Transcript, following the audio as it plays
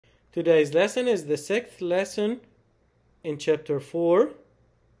Today's lesson is the 6th lesson in chapter 4.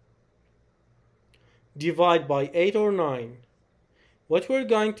 Divide by 8 or 9. What we're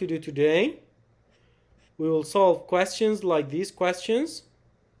going to do today, we will solve questions like these questions,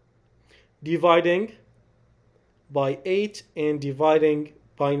 dividing by 8 and dividing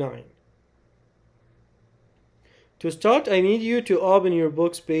by 9. To start, I need you to open your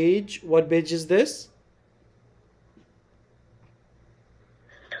book's page. What page is this?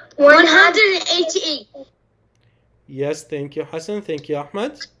 188. Yes, thank you, Hassan. Thank you,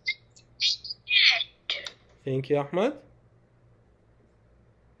 Ahmed. Thank you, Ahmed.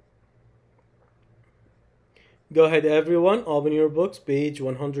 Go ahead, everyone. Open your books, page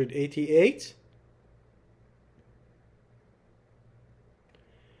 188.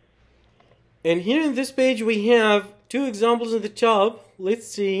 And here in this page, we have two examples at the top. Let's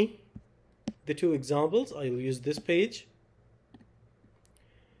see the two examples. I'll use this page.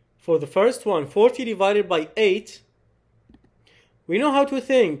 For the first one, 40 divided by 8. We know how to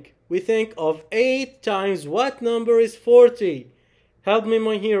think. We think of 8 times what number is 40? Help me,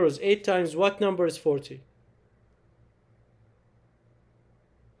 my heroes. 8 times what number is 40?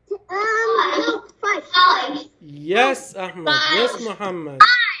 5. Yes, Ahmed. Yes, Muhammad.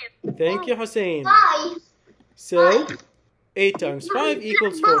 Thank you, Hussein. 5. So, 8 times 5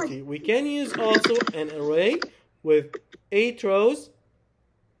 equals 40. We can use also an array with 8 rows.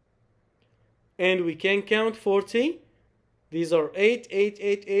 And we can count 40. These are 8, 8,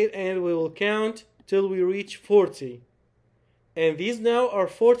 8, 8, and we will count till we reach 40. And these now are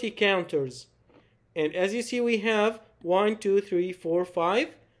 40 counters. And as you see, we have 1, 2, 3, 4,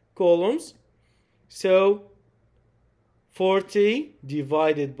 5 columns. So 40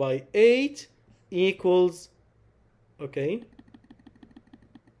 divided by 8 equals, okay,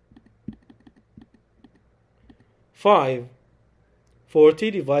 5. 40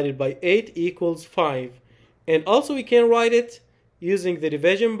 divided by 8 equals 5. And also we can write it using the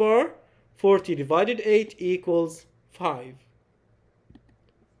division bar. 40 divided 8 equals 5.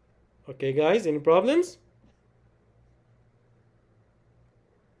 Okay, guys, any problems?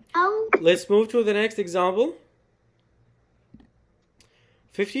 Let's move to the next example.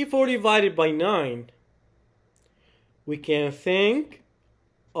 54 divided by 9. We can think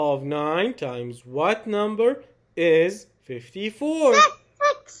of 9 times what number is 54?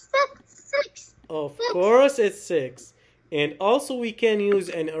 6. Of course, it's 6. And also we can use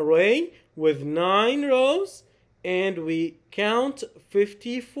an array with 9 rows and we count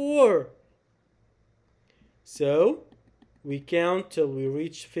 54. So we count till we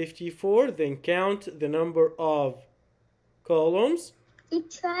reach 54, then count the number of columns.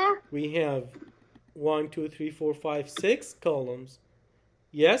 Teacher. We have 1, 2, 3, 4, 5, 6 columns.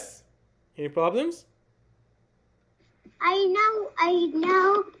 Yes? Any problems? I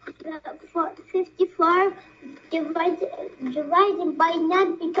know for 54 divided by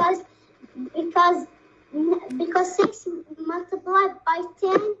 9 because 6 multiplied by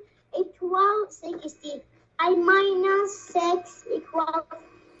 10 equals 16. I minus 6 equals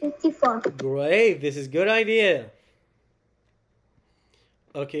 54. Great, this is good idea.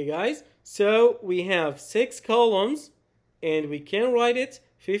 Okay, guys, so we have 6 columns and we can write it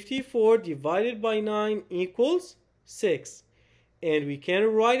 54 divided by 9 equals 6. And we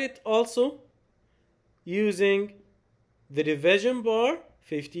can write it also using the division bar,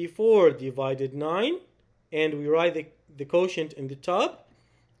 54 divided 9, and we write the quotient in the top.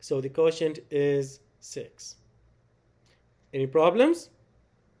 So the quotient is 6. Any problems?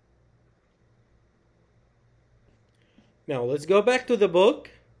 Now let's go back to the book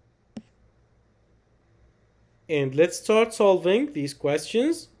and let's start solving these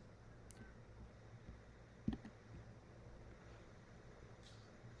questions.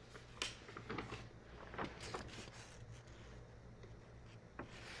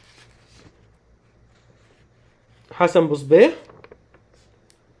 Hassan Busbeh.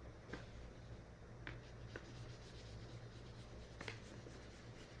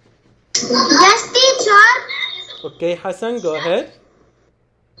 Yes, teacher. Okay, Hassan, go ahead.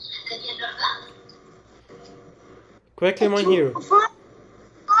 Quickly, my hero.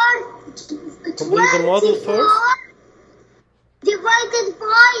 Complete the model first. Divided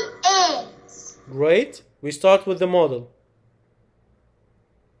by 8. Great. We start with the model.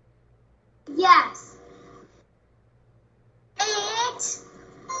 Yes.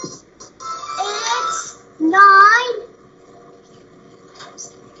 9.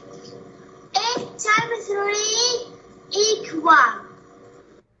 8 times 3 equals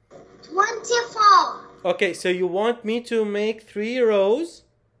 24. Okay, so you want me to make 3 rows,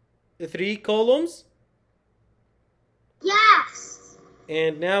 3 columns? Yes.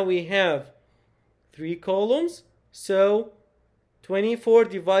 And now we have 3 columns. So 24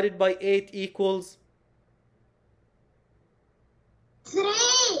 divided by 8 equals 3.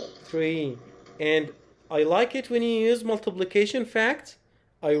 3. And I like it when you use multiplication fact.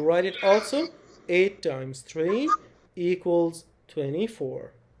 I write it also. 8 times 3 equals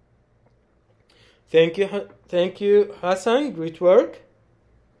 24. Thank you, Hassan. Great work.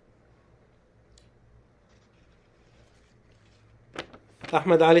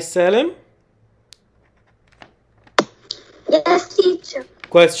 Ahmed Ali Salim. Yes, teacher.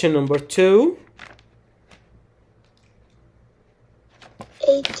 Question number 2.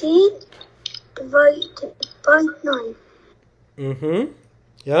 18 divided by 9.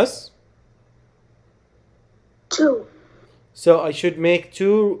 Yes. 2. So I should make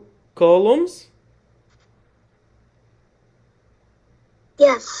 2 columns.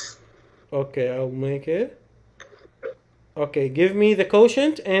 Yes. Okay, I'll make it. Okay, give me the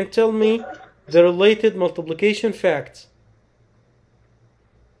quotient and tell me the related multiplication facts.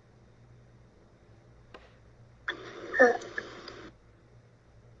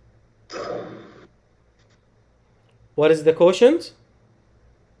 What is the quotient?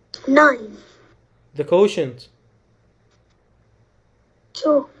 9. The quotient.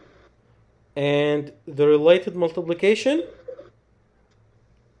 2. And the related multiplication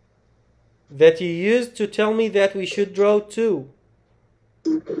that you used to tell me that we should draw 2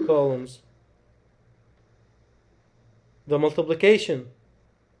 columns. The multiplication.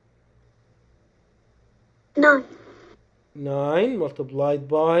 9. 9 multiplied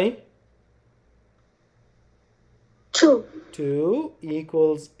by 2. 2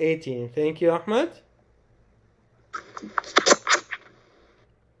 equals 18. Thank you, Ahmed.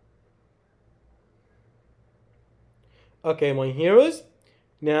 Okay, my heroes.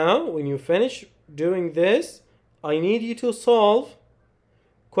 Now, when you finish doing this, I need you to solve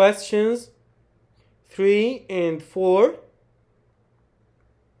questions 3 and 4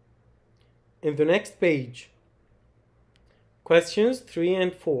 in the next page. Questions 3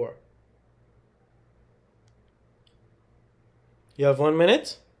 and 4. You have 1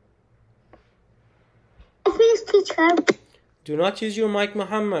 minute. Please, teacher. Do not use your mic,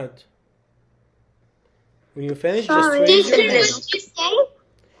 Muhammad. When you finish, Sorry. just raise your hand. What did you say?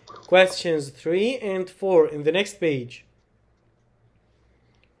 Questions 3 and 4 in the next page.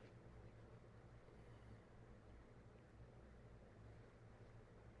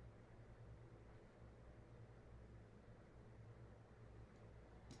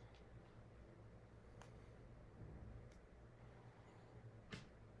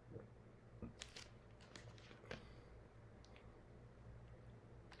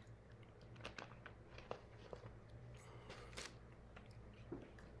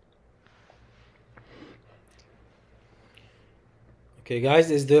 Okay,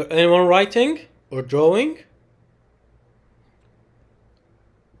 guys, is there anyone writing or drawing?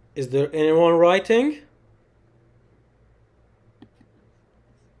 Is there anyone writing?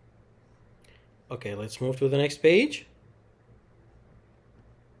 Okay, let's move to the next page.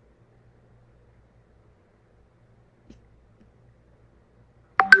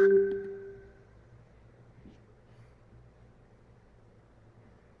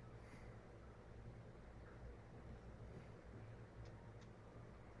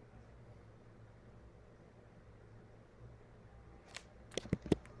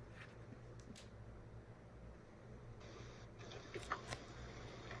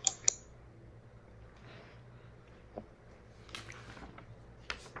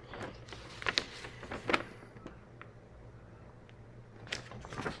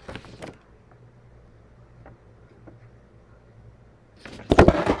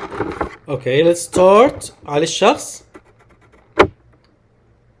 Okay, let's start. علي الشخص.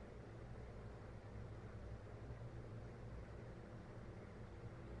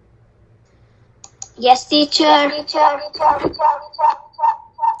 Yes, teacher.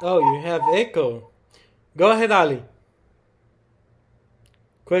 Oh, you have echo. Go ahead, Ali.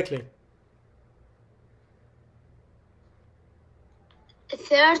 Quickly.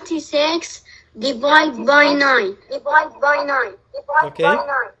 36 divided by 9. Okay.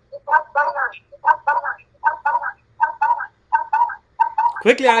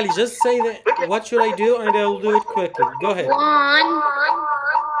 Quickly, Ali. Just say that. What should I do? And I'll do it quickly. Go ahead. 1.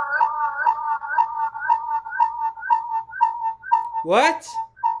 What?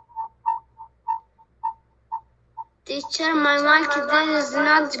 Teacher, my mic is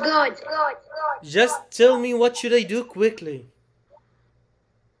not good. Just tell me what should I do quickly.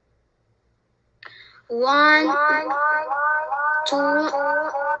 1, 2,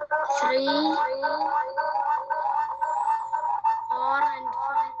 3, 4, and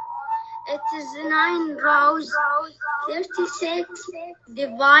is 9 rows. 36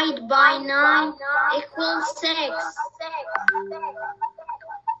 divided by 9 equals 6.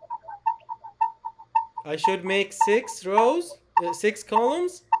 I should make 6 rows, 6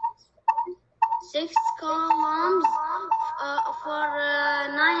 columns. 6 columns for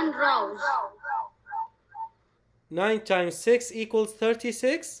 9 rows. 9 times 6 equals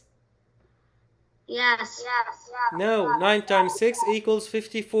 36? Yes. No, 9 times 6 equals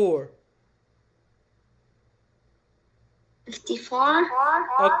 54. 54?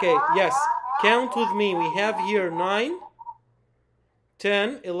 Okay, yes. Count with me. We have here 9,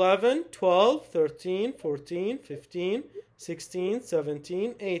 10, 11, 12, 13, 14, 15, 16,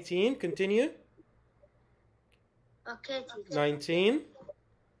 17, 18. Continue. Okay, teacher. 19,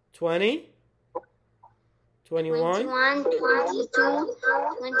 20, 21, 21, 22,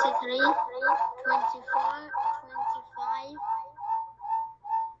 23, 24, 25,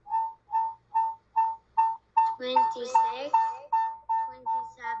 26,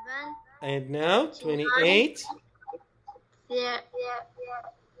 27, and now 28,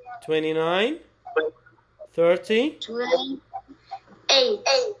 29, 30. 28.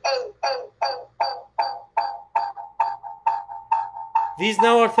 These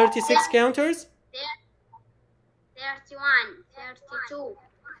now are 36 counters? 31, 32,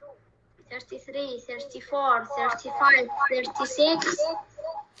 33, 34, 35, 36.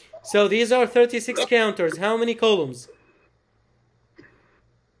 So these are 36 counters. How many columns?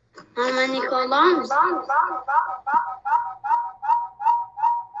 How many columns? 4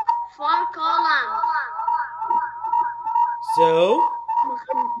 columns. So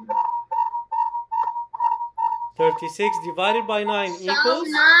 36 divided by 9 equals?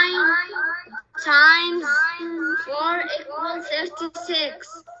 9 times 4 equals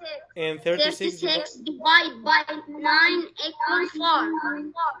 36. And 36 divided by 9 equals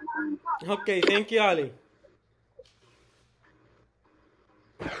 4. Okay, thank you, Ali.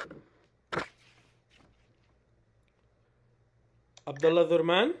 Abdullah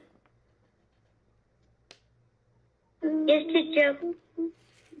Durman. Yes, teacher.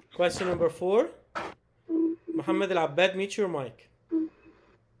 Question number 4. Muhammad Al-Abbad, mute your mic.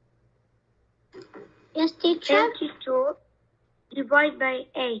 Yes, teacher. 32 divided by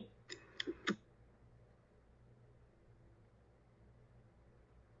 8.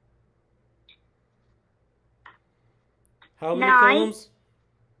 How many 9, columns?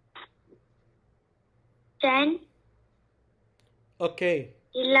 10, Okay.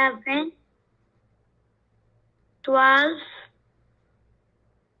 11, 12,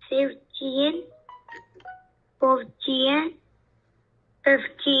 13, 14,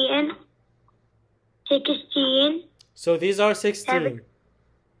 15, 16, So these are 16.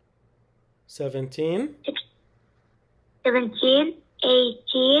 17. 17,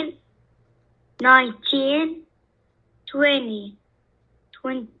 18, 19, 20,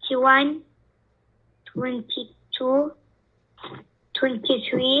 21, 22,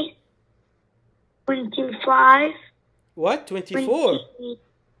 23, 25, What? 24?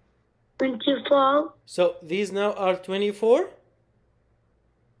 24, So these now are 24?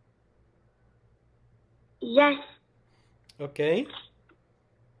 yes, Okay.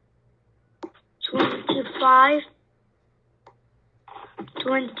 25,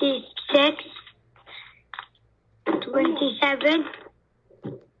 26, 27,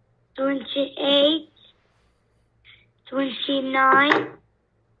 28, 29,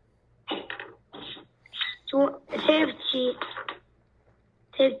 30,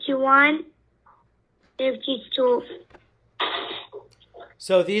 31, 32.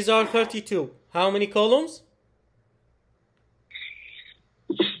 So these are 32. How many columns?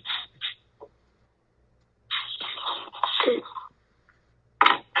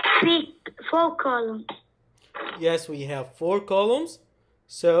 4 columns. Yes, we have 4 columns.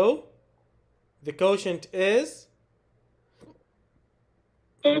 So the quotient is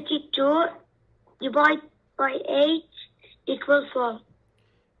 32 divided by 8 equals 4.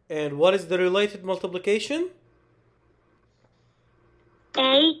 And what is the related multiplication?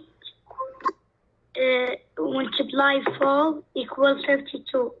 8 multiply 4 equals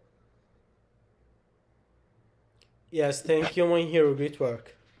 32. Yes, thank you, my hero. Great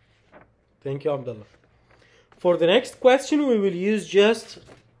work. Thank you, Abdullah. For the next question, we will use just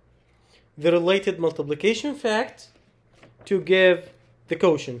the related multiplication fact to give the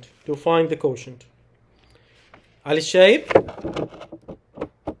quotient, to find the quotient. Ali Shaib?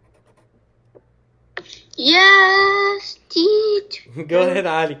 Yes, teacher. Go ahead,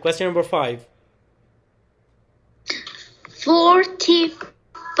 Ali. Question number 5.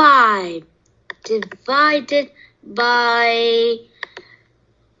 45 divided by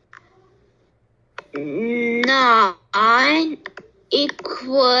 9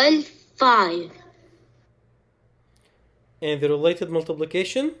 equal 5. And the related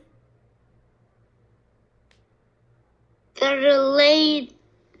multiplication? The relate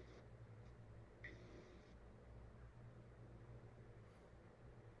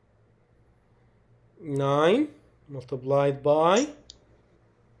 9 multiplied by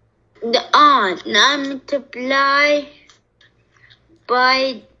 9 multiply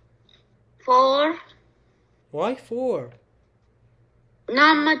by 4. why 4?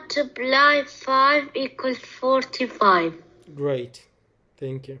 9 multiply 5 equals 45. Great,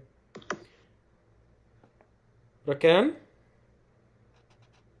 thank you. Rakan?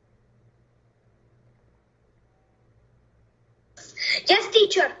 Yes,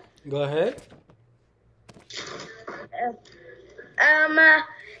 teacher. Go ahead.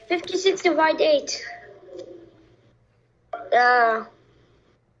 56 divide 8.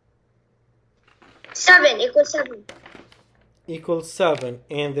 7 equals 7. Equals 7.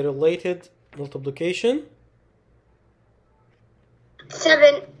 And the related multiplication?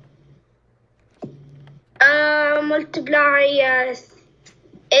 7 multiply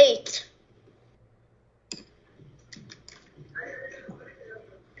 8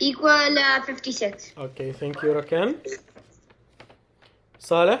 equal 56. Okay, thank you, Rakan.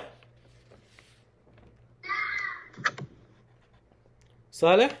 Saleh?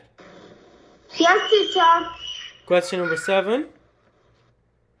 Saleh? Yes, teacher. Question number 7.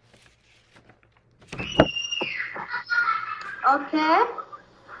 Okay.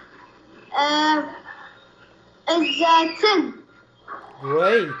 Is 10.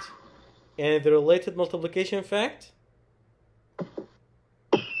 Great. And the related multiplication fact?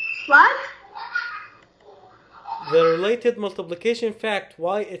 What? The related multiplication fact,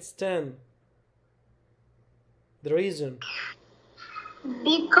 why it's 10? The reason?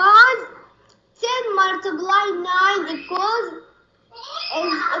 Because 10 multiply 9 equals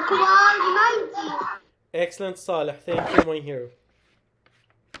 90. Excellent, Saleh. Thank you, my hero.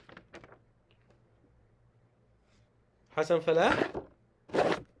 Hassan Falah?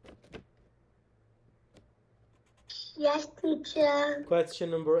 Yes, teacher.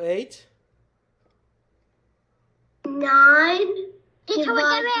 Question number 8. 9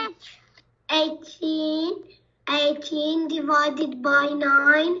 divided 18. 18 divided by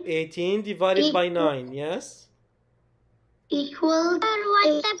 9 18 divided by 9, yes? equals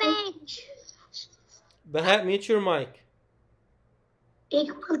what's the page? Bahat, mute your mic.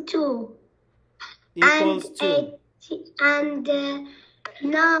 Equal 2. Equals 2. And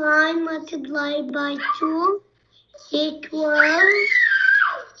 9 multiplied by 2 equals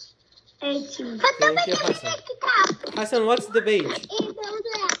 18. Thank you, Hassan. Hassan, what's the page?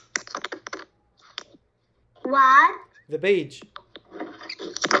 What? The page. The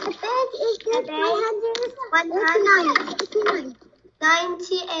page is 198.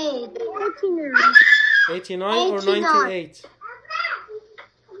 89 or 98?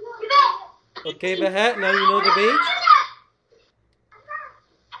 Okay, Bahat, now you know the page?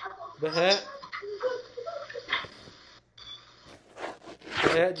 Bahat?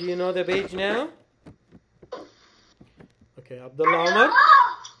 Bahat, do you know the page now? Okay, Abdullah Omar?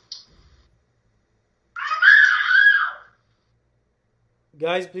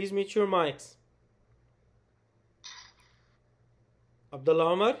 Guys, please mute your mics.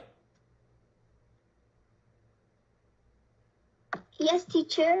 Abdullah Omar? Yes,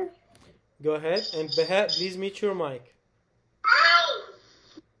 teacher. Go ahead. And Bahat, please mute your mic.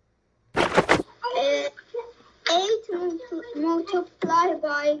 8 multiplied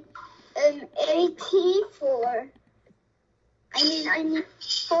by 84. I mean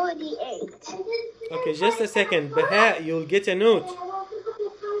 48. Okay, just a second. Bahat, you'll get a note.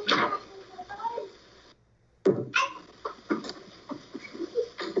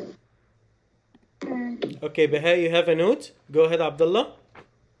 Okay, Bahat, you have a note? Go ahead, Abdullah.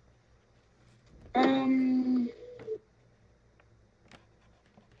 Um,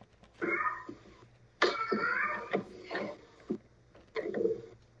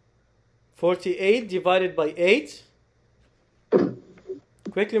 48 divided by 8.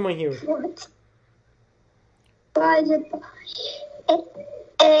 Quickly, my hero. What? Divided by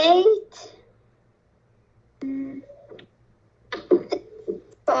 8.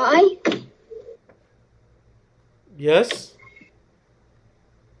 5. Yes.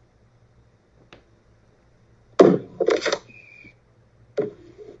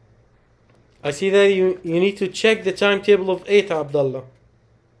 I see that you need to check the timetable of 8, Abdullah.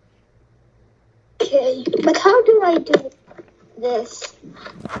 Okay, but how do I do this?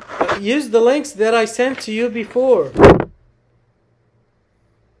 Use the links that I sent to you before.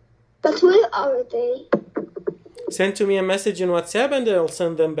 But will are they? Send to me a message in WhatsApp and I'll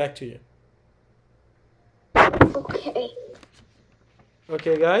send them back to you. Okay.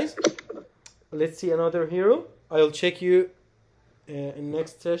 Okay, guys. Let's see another hero. I'll check you in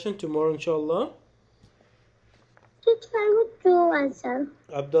next session tomorrow, inshallah. Teacher, I would do answer.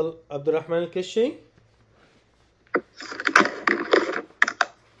 Abdurrahman Al-Kashi.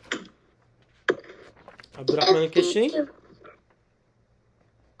 Abdurrahman Al-Kashi.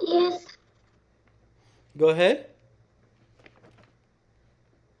 Yes. Go ahead.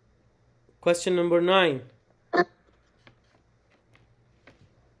 Question number 9.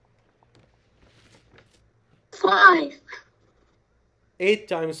 5. 8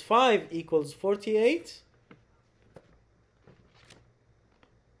 times 5 equals 48.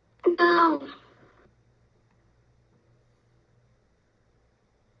 No.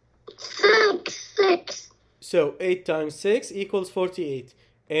 6. So 8 times 6 equals 48.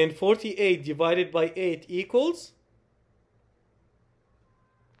 And 48 divided by 8 equals?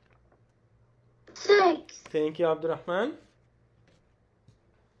 6. Thank you, Abdurrahman.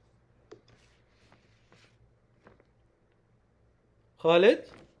 Khalid?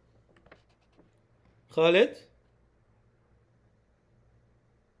 Khalid?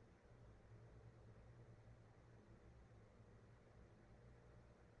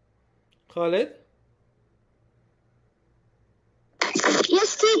 Khalid?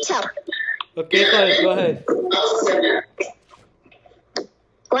 Yes, teacher. Okay, Khalid, go ahead.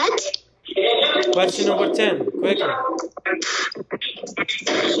 What? Question number 10, quickly.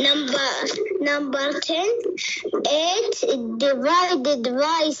 Number 10. 8 divided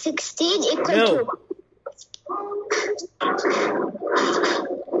by 16 equal to.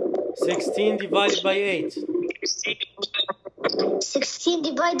 16 divided by 8. 16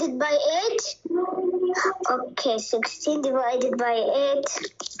 divided by 8. Okay, 16 divided by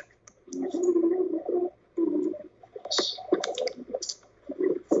 8.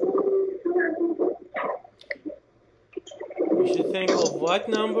 You should think of what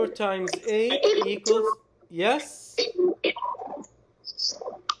number times 8 equals... Yes?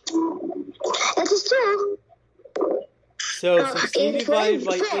 That is true. So 16 divided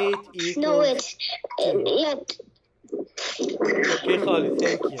by 8 equals... No, wait. Yet. Okay, Khalid,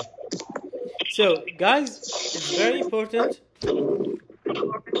 thank you. So, guys, it's very important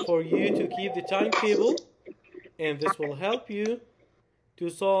for you to keep the timetable, and this will help you to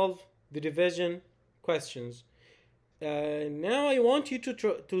solve the division questions. Now I want you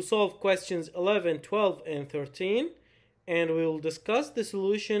to solve questions 11, 12, and 13, and we will discuss the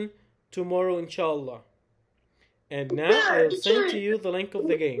solution tomorrow, inshallah. And now I will send to you the link of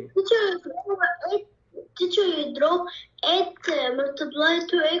the game. Teacher, you draw 8 multiplied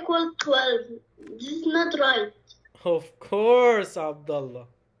to equal 12. This is not right. Of course, Abdullah.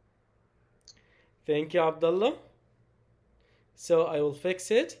 Thank you, Abdullah. So I will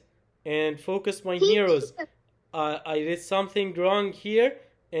fix it and focus my heroes. I did something wrong here,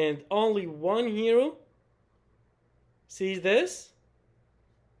 and only one hero sees this.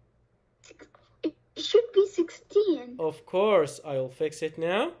 It should be 16. Of course, I will fix it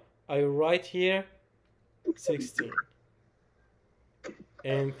now. I will write here 16.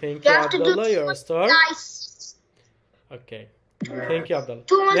 And thank you, Abdullah, you're a star. Nice. Okay. Thank you, Abdullah.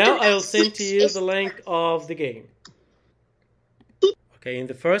 Now I will send to you the link of the game. Okay, in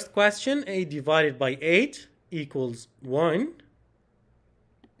the first question, 8 divided by 8 equals 1.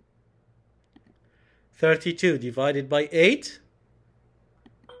 32 divided by 8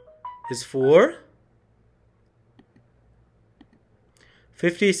 is 4.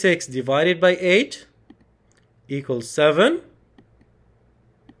 56 divided by 8 equals 7.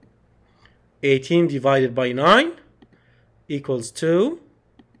 18 divided by 9 equals 2.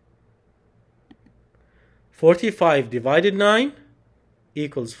 45 divided 9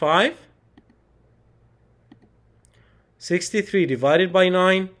 equals 5. 63 divided by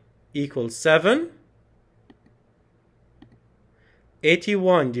 9 equals 7.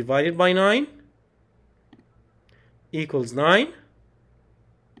 81 divided by 9 equals 9.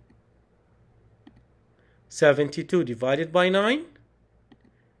 72 divided by 9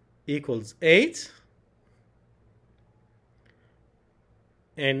 equals 8.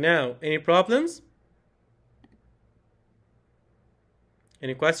 And now, any problems?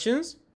 Any questions?